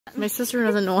My sister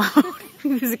doesn't know how to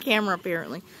use a camera,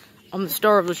 apparently. I'm the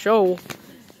star of the show.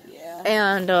 Yeah.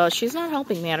 And she's not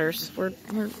helping matters. We're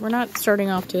not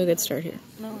starting off to a good start here.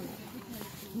 No.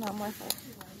 Not my fault.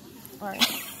 Alright.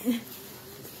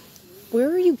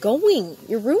 Where are you going?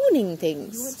 You're ruining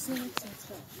things.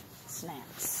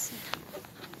 Snacks.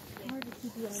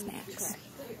 Snacks.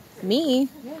 Me?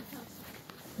 Yeah.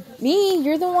 Me?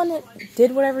 You're the one that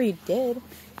did whatever you did.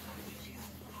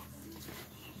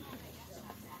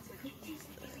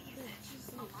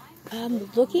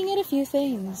 I'm looking at a few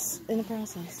things in the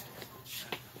process.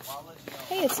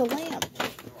 Hey, it's a lamp.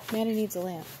 Maddie needs a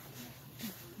lamp.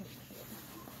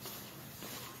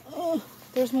 Oh,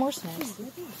 there's more snacks.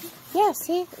 Yeah,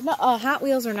 see? No, Hot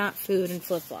Wheels are not food and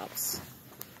flip-flops.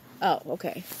 Oh,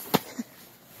 okay.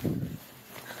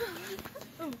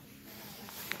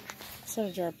 Instead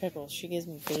of jar of pickles, she gives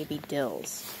me baby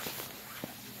dills.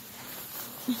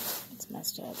 It's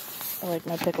messed up. I like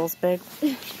my pickles big.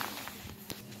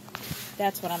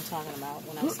 That's what I'm talking about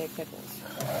when I say pickles.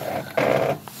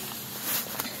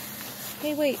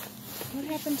 Hey, wait. What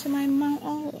happened to my mom?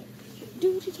 Oh,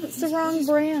 dude, it's the wrong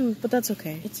brand, but that's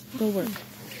okay. It'll work.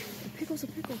 The pickle's a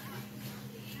pickle.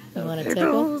 You want a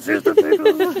tickle? Here's the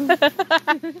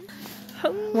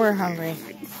pickle. We're hungry.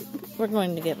 We're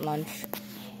going to get lunch.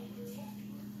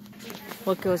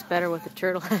 What goes better with a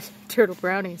turtle head? Turtle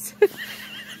brownies.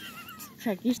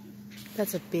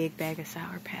 That's a big bag of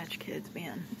Sour Patch Kids,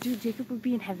 man. Dude, Jacob would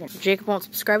be in heaven. Jacob won't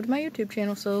subscribe to my YouTube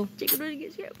channel, so Jacob would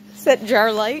get you. set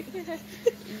jar light.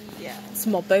 Yeah.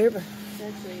 Small baby. It's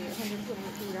actually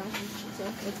 122 rounds, so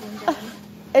it's one down.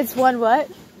 It's one what?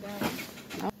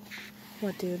 Oh.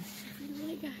 What, dude?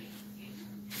 White guy.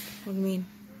 What do you mean?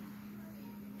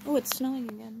 Oh, it's snowing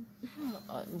again.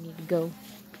 I need to go.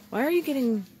 Why are you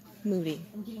getting moody?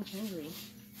 I'm getting hungry.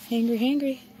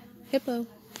 Hangry. Hippo.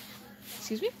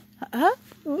 Excuse me? Huh?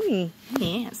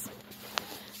 Yes.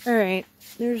 Alright.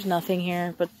 There's nothing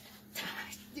here, but